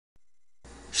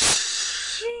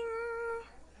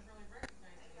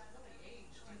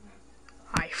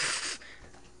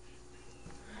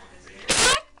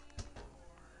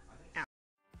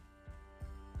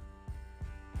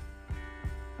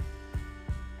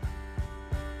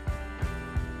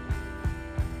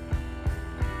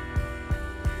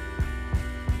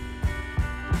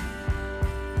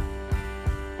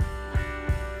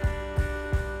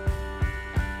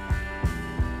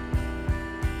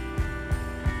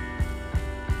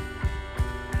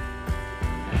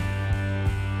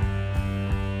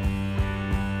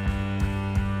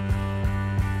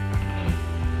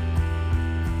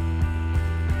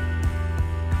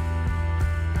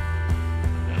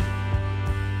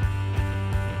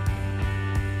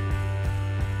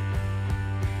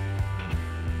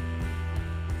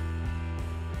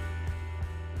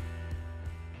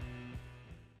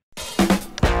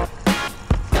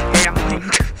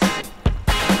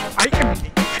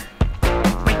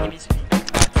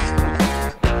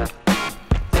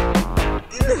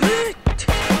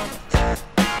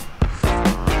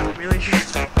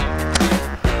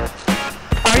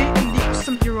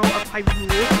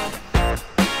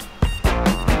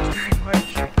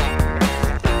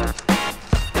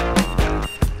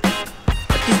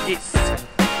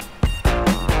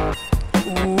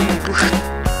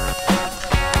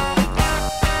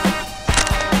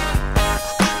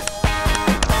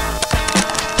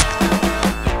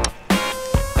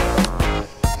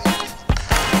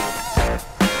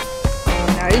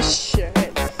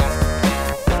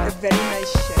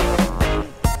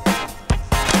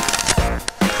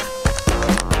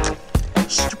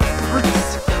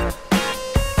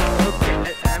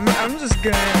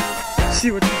gonna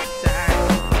see what's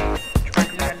inside. Try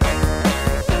that.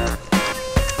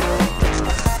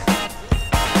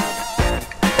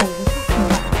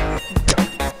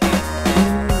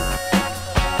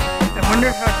 I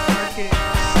wonder how dark it is.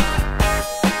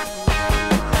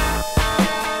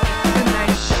 It's a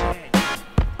nice shed.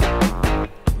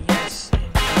 Yes, and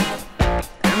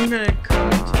I'm gonna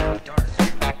come into the dark.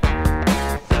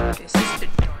 This is the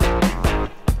dark.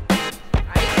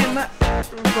 I am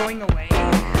going away.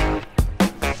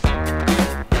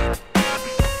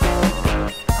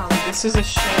 This is a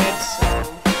shed,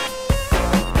 so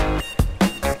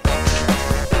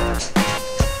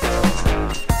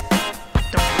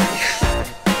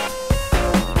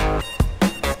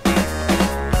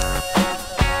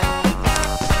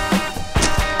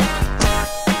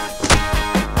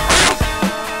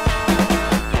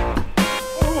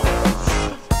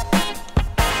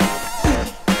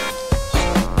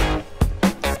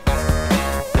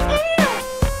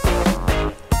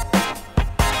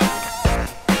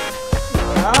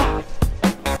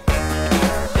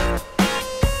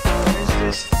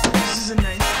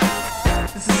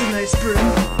this is a nice room.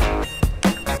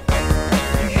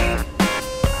 Okay. I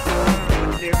don't know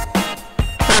what to do.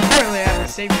 But apparently I have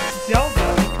to save Zelda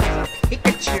because of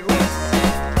Pikachu.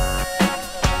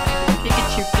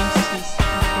 Pikachu thinks he's the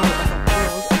emperor of the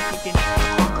world and he can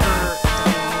conquer the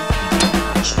world.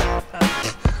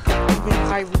 Even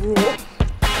Hyrule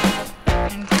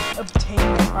and obtain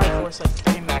the Triforce like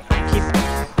him.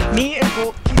 Me and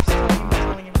Bolt keeps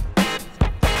telling him.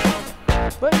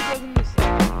 But he doesn't listen.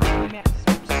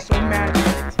 I'm so mad at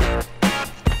it.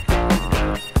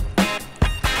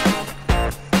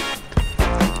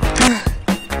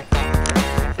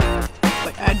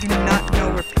 But I do not know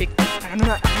where I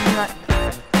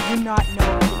do not know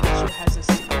Pikachu has a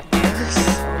secret universe.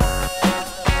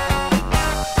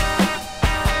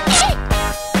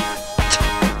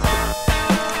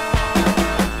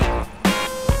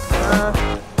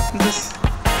 This.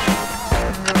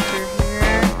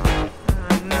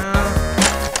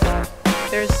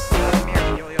 There's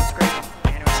Mary Yo-Yo's great.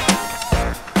 Anyways.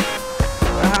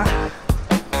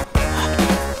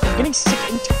 I'm getting sick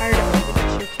and tired of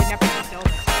Pikachu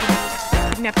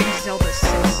kidnapping Zelda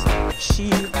since she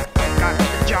got the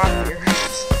job here.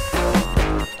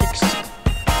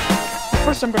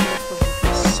 First I'm gonna look for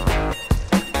Lucas.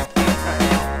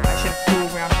 I should fool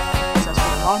around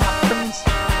successfully. Oh, not criminals.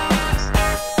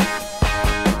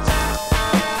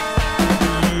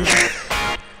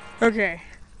 Okay.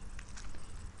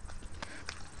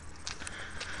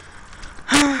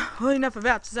 Well, enough of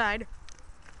outside.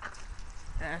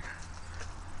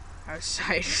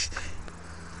 Outside.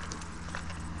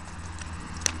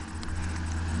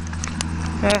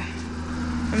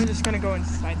 I'm just gonna go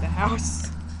inside the house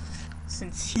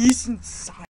since he's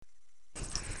inside.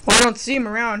 Well, I don't see him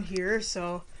around here,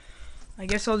 so I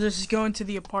guess I'll just go into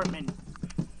the apartment.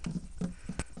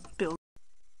 Bill.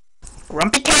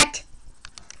 Grumpy cat.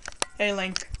 Hey,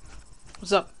 Link.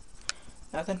 What's up?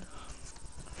 Nothing.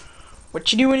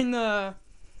 What you doing in the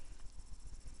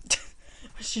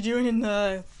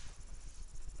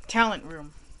talent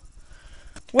room?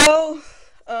 Well,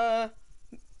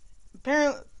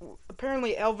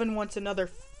 apparently Elvin wants another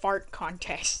fart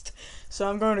contest.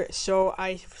 So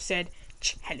I said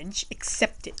challenge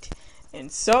accepted.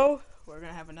 And so we're going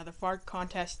to have another fart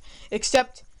contest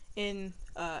except in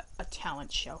a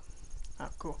talent show. Oh,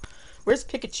 cool. Where's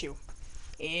Pikachu?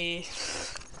 In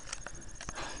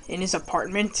his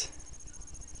apartment.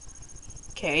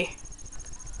 Okay.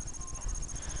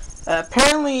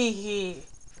 Apparently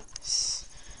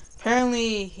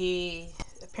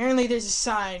there's a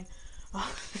sign on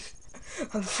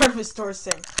the front of his door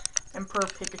saying Emperor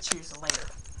Pikachu's lair.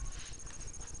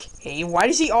 Okay, why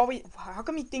does he always, how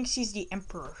come he thinks he's the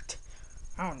Emperor?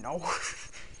 I don't know.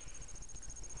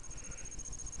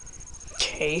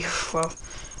 Okay, well,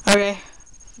 okay.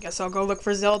 Guess I'll go look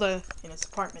for Zelda in his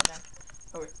apartment then.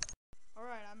 Okay.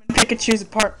 Alright, I'm in Pikachu's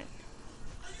apartment.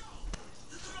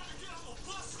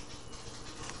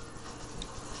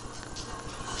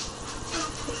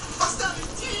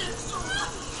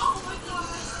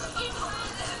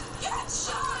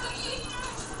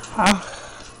 Huh?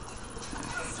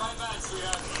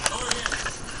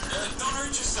 Don't hurt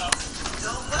yourself.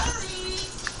 Don't worry.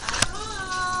 I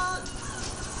won't.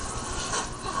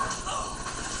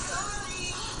 Sorry.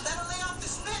 That'll lay off the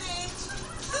spinach.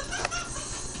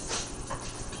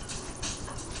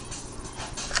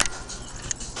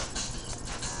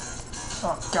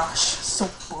 Oh gosh, so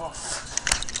buff.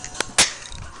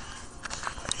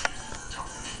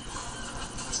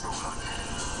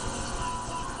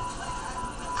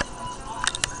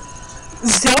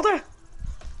 Zelda?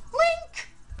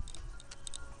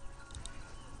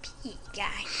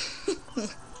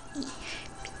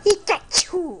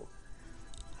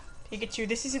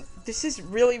 Pikachu, this is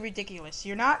really ridiculous.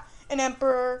 You're not an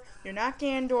emperor, you're not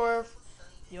Gandorf,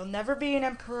 you'll never be an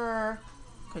emperor,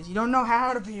 because you don't know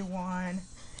how to be one,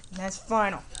 and that's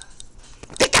final.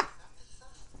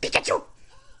 Pikachu!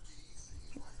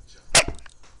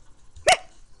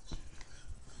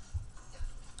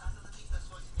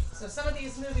 So some of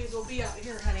these movies will be out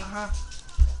here, honey, huh?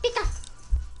 Pika!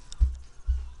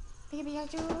 Pika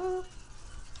Pikachu!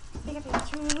 Pika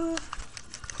Pikachu!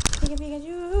 Pika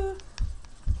Pikachu!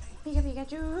 Pika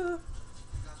Pikachu!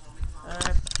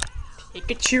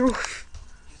 Pikachu!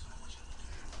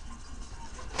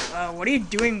 What are you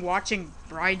doing watching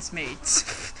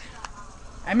Bridesmaids?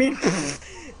 I mean,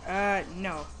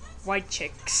 no. White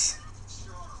chicks.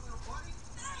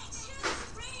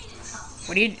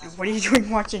 What are you doing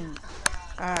watching,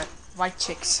 white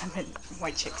chicks? I mean,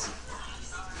 white chicks.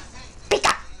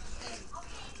 Pika!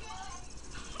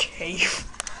 Okay.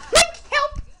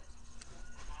 Help!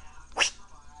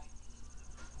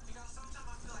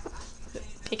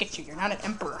 Pikachu, you're not an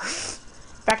emperor.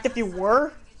 In fact, if you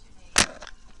were,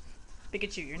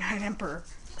 Pikachu, you're not an emperor.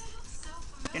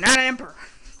 You're not an emperor.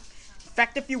 In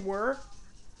fact, if you were,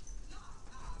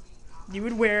 you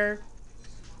would wear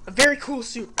a very cool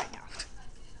suit right now.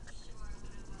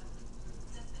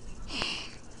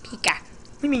 Pika.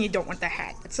 What do you mean you don't want the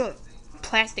hat? It's a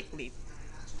plastic leaf.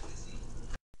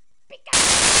 Pika!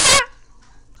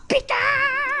 Pika!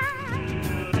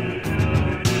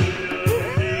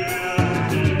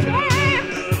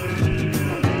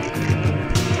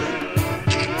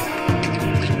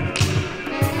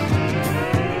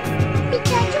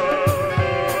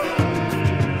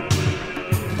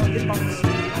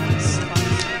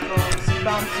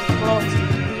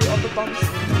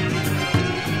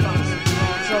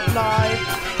 Of life.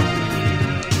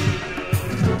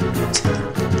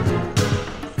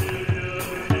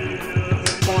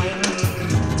 Boing.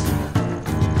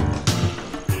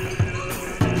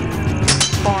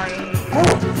 Boing.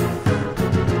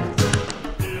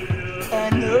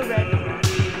 And the red one.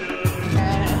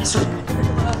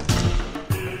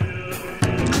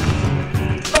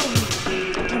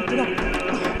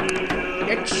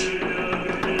 Yes.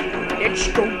 Let's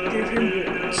go give him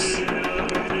this.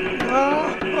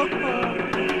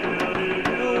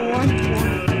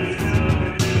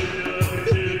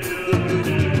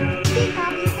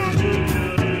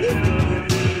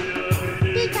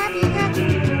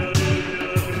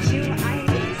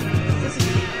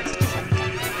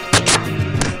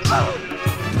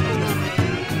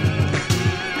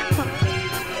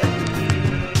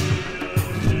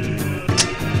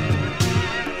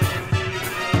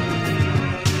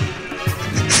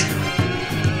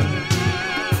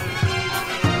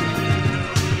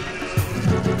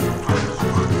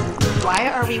 Why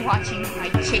are we watching my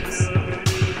chicks?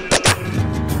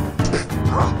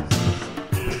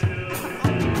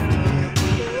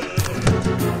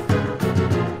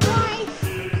 Why?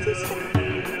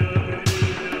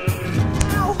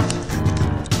 Ow.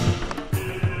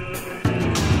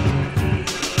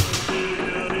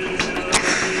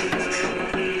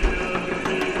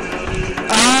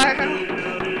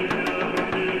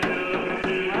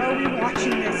 Why are we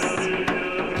watching this?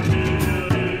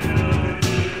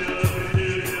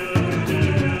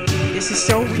 This is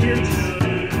so weird.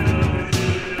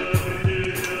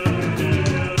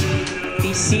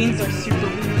 These scenes are super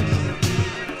weird.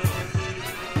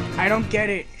 I don't get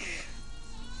it.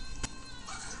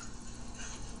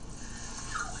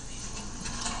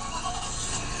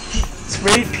 It's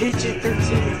rated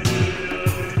PG-13.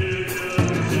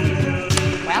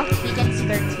 Well, he gets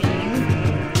 13.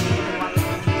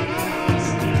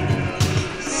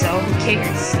 So who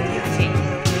cares?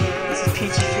 This is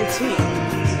PG-13.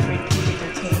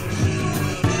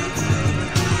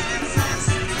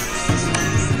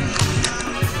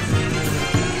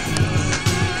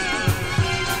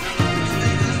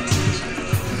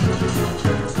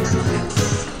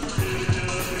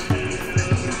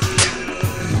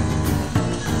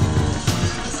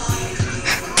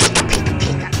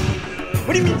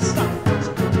 What do you mean stop?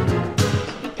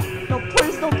 No,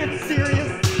 please don't get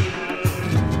serious.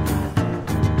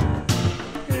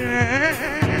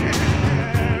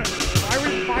 Why are we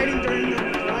fighting during the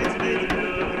Bridesmaids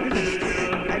movie?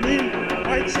 I mean,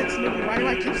 White Chicks movie. Why do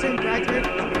I keep saying Bridesmaids?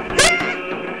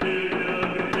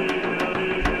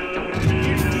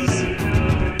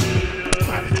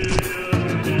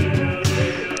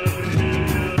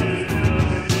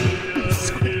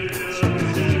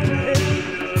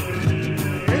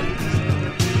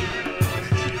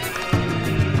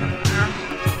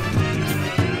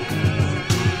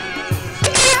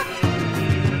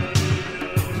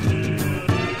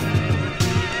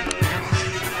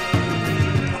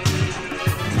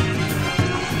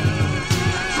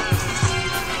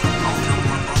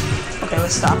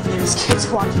 stop. There's kids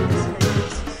watching this video.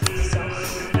 So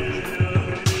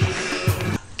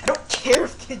I don't care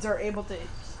if kids are able to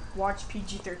watch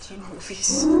PG-13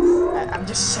 movies. I'm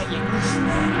just saying.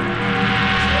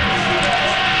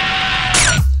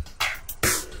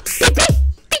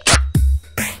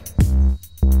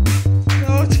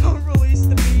 No, don't release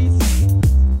the beast.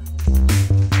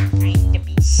 I'm the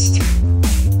beast.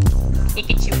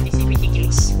 Pikachu, this is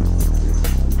ridiculous.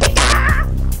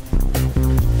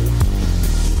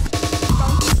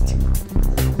 Bounced.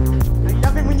 I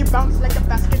love it when you bounce like a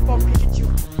basketball, Pikachu.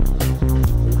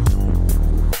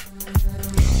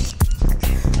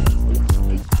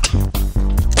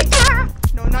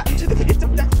 No, not into the pit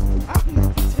of death. Not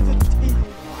into the table.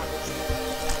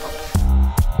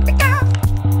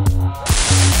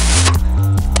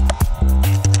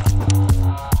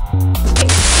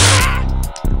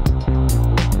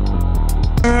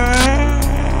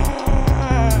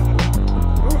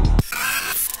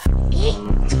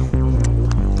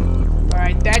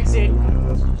 Alright, that's it.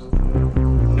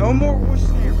 No more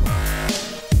whoosing.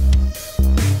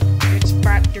 It's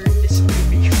fat during this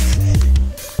movie.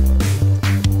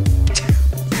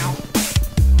 Ow.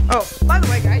 Oh, by the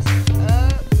way, guys,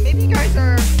 maybe you guys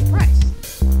are surprised.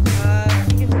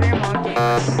 Me and Grandma gave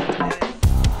us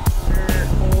their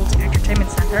old entertainment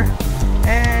center,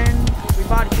 and we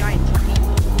bought a giant TV.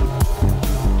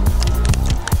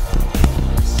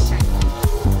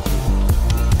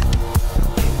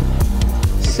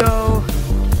 So,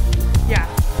 yeah,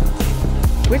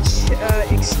 which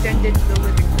extended the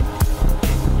living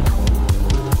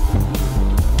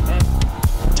room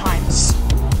times.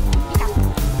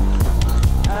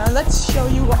 Let's show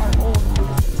you our old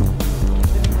living room.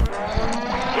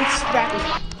 It's back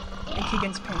in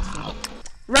Keegan's parents' room,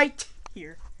 right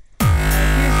here.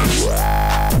 Here's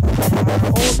our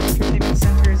old entertainment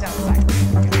center is outside.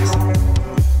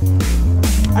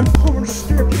 I'm going to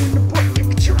stab you in the butt,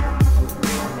 Pikachu.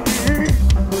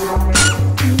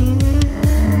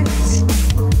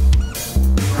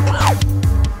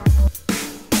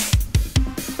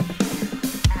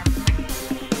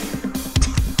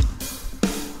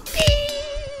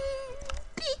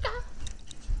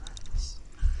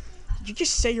 Did you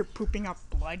just say you're pooping out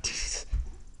blood?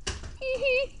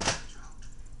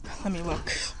 Let me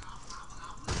look.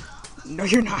 No,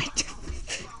 you're not.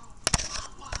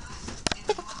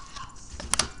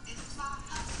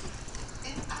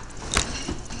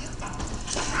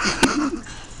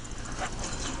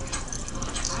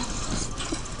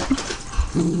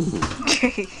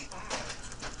 Okay.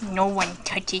 No one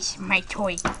touches my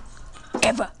toy.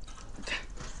 Ever.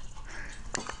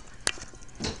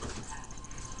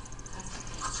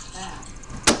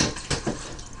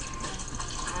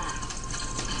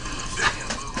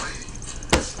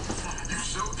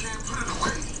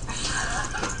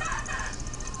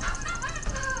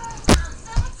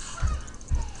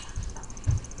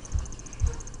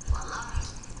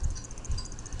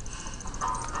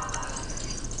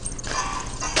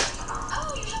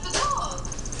 Oh, you have a dog.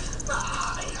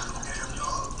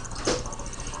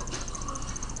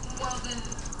 Well then,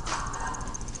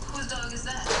 whose dog is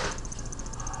that?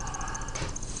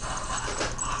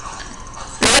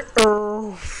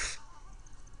 Uh-oh.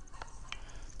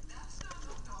 That's not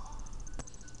no dog.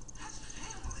 That's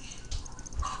family.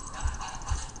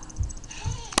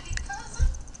 Hey, cousin.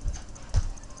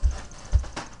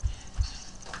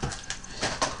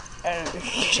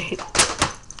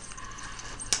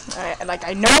 Like,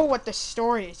 I know what the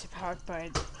story is about,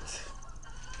 but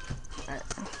I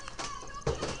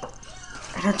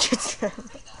don't get that.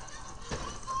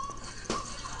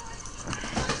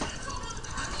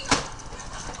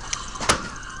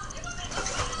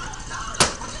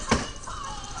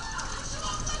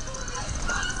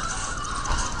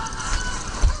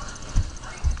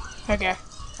 Okay,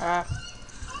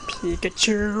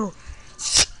 Pikachu.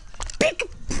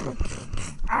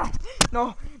 Ow.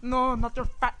 No, no, not your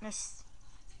fatness.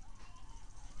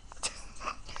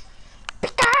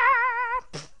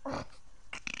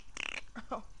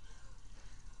 Oh.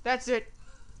 That's it.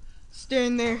 Stay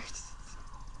in there.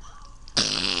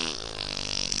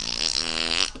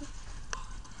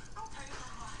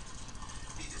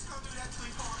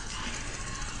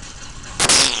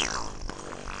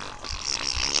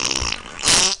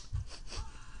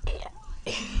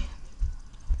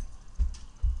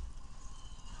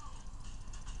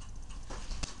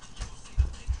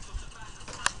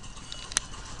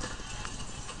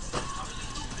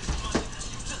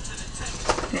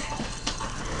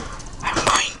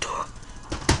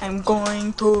 I'm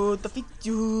going to defeat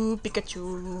you,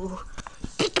 Pikachu.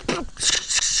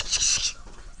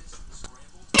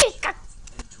 Pika!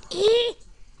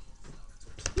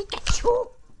 Pikachu!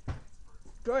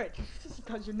 Good,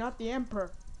 because you're not the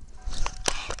emperor.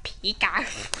 Pika.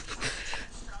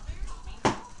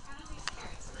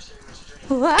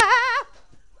 Wow.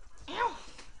 Ow!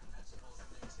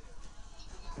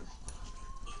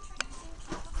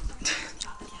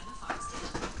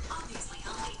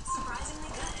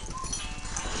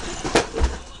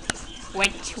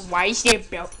 What? Why is there a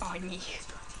belt on me?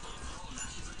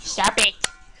 Stop it.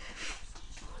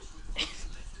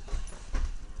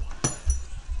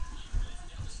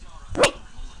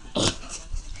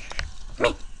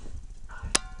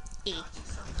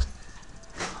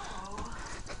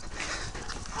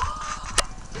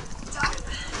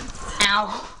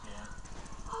 Ow.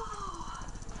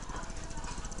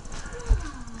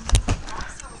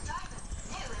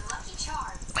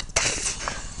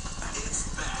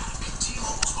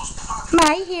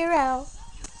 My hero.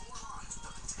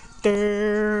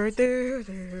 Can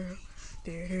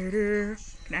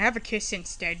I have a kiss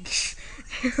instead?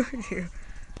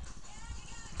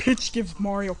 Peach gives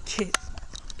Mario a kiss.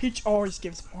 Peach always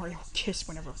gives Mario a kiss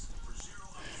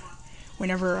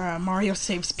whenever Mario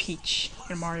saves Peach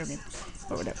in a Mario game,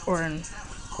 or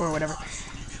whatever.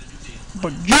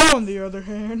 But you, on the other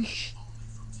hand,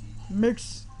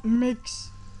 makes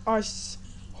us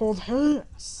hold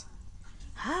hands.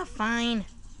 Ah, fine.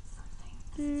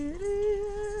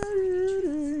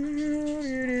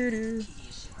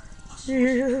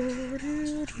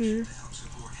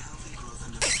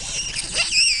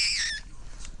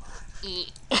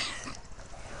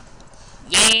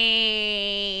 Yay!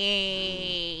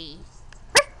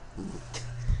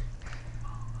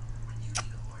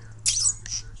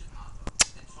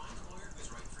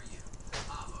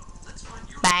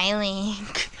 Bye,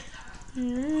 Link.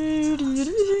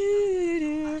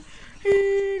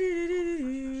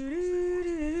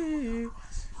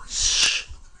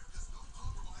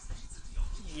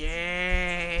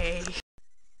 Yay!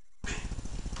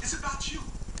 It's about you.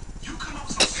 You come up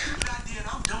with some stupid idea and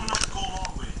I'm dumb enough to go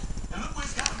along with it. And look where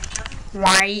it's got me, Kevin.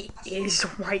 Why is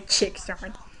white chicks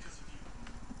on?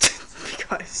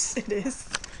 Because it is.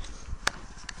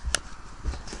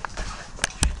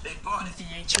 They bought it.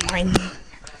 VH1.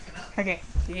 Okay,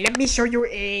 let me show you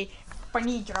a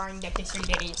funny drawing that this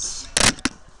Zelda is.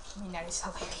 I mean, that is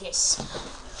hilarious.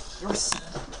 You'll see.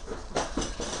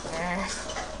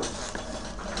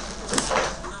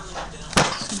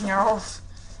 No.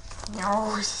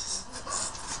 No.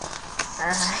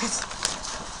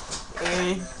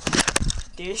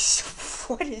 This.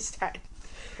 What is that?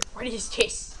 What is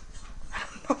this? I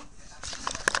don't know.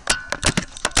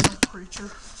 Some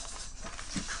creature.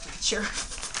 Creature.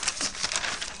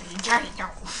 You gotta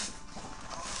know.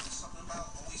 Something about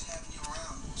always having you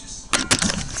around. Just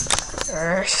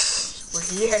Where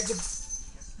he has a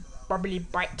bubbly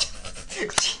butt.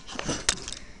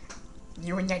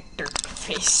 You and that dirt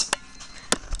face.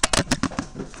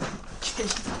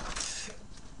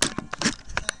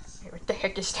 What the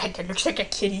heck is that? That looks like a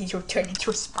kitty who turned into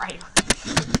a spider.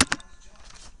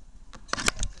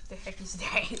 What the heck is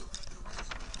that?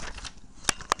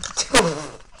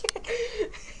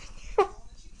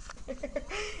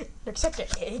 Looks like an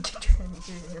egg turned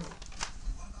into.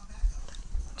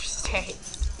 Just hey,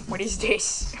 what is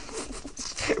this?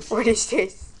 What is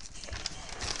this?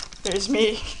 There's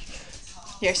me.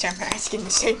 Yes, I'm asking the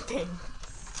same thing.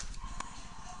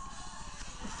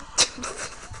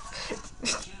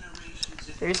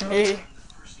 There's me.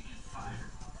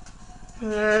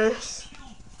 Yes.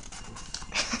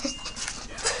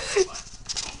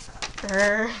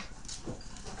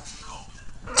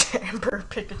 Emperor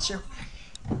Pikachu.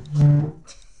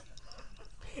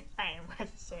 I am going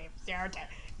to save Zelda.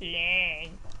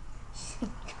 Lane.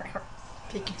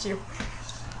 Pikachu.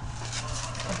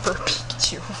 Emperor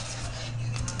Pikachu.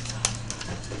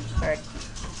 Alright.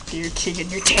 You king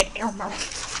and your dead Elmo.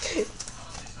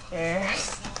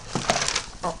 Yes.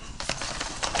 Oh.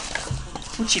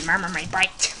 Uchi mama my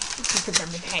bite.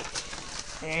 Remember that.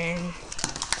 And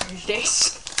there's this.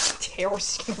 Tail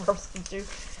skin roasting too.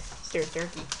 Stir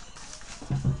turkey.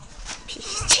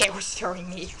 Tail throwing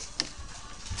me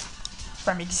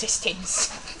from existence.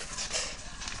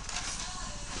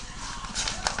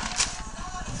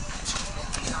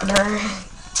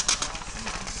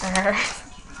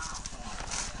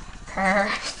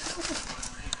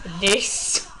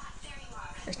 This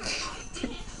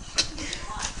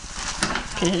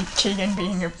Keegan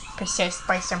being possessed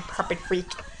by some puppet freak.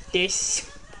 This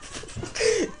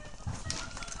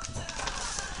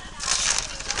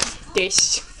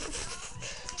this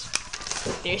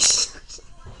this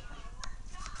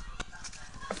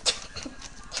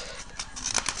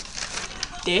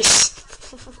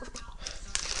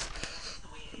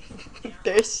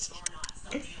This.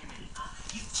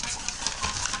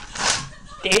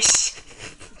 This.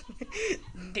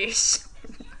 This.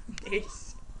 This.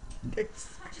 This.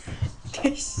 This.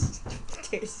 This.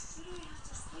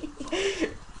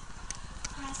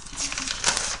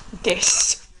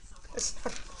 This.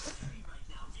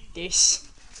 This.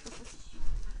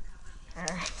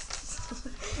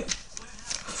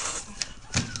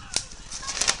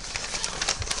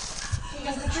 You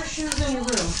can put your shoes in your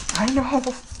room. I know. I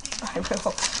will.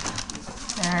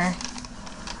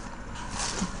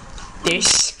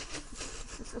 This.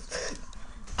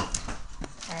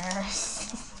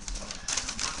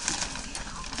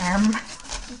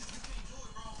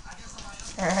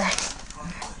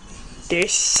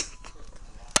 This.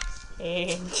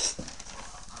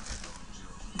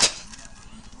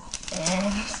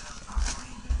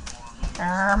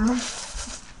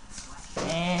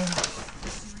 And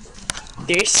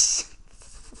this.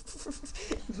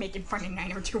 Making fun of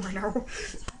 90210.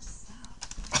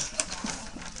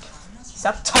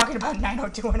 Stop talking about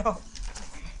 90210.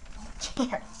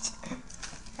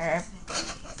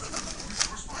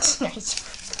 Nice.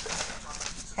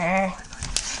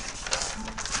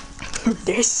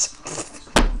 This.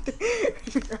 I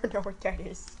don't know what that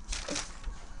is.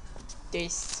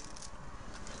 This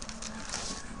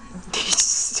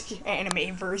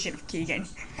anime version of Keegan.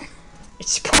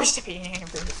 It's supposed to be an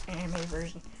anime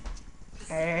version.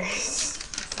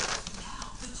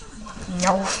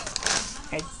 No.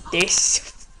 This.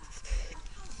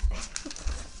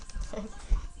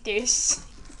 This.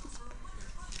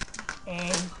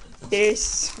 And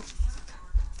this.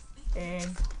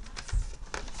 And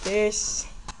this.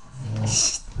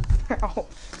 Oh.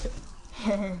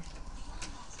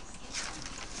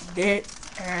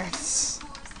 This.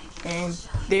 And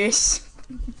this.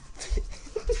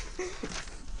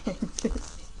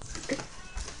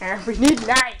 And we need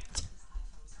light.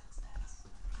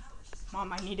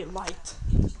 Mom, I needed light.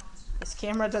 This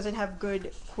camera doesn't have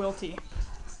good quality.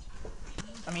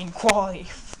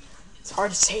 It's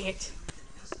hard to say it.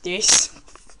 This.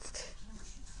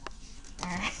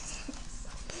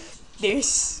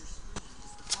 This.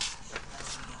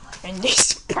 And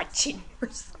this punching.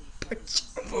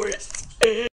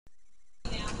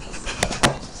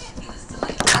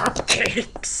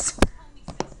 Cupcakes.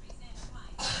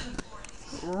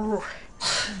 Ooh.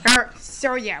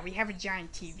 So yeah, we have a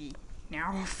giant TV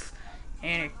now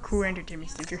and a cool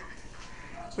entertainment center,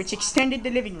 which extended the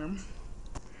living room.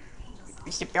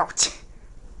 It's the belt.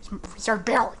 It's our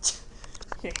belt.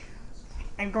 Okay,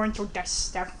 I'm going to dust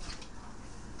stuff.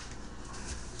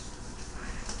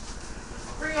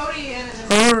 Bring Odie in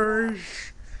and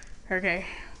Okay.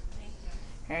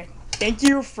 Alright. Thank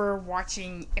you for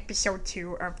watching episode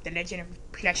 2 of The Legend of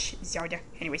Plush Zelda.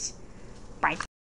 Anyways, bye.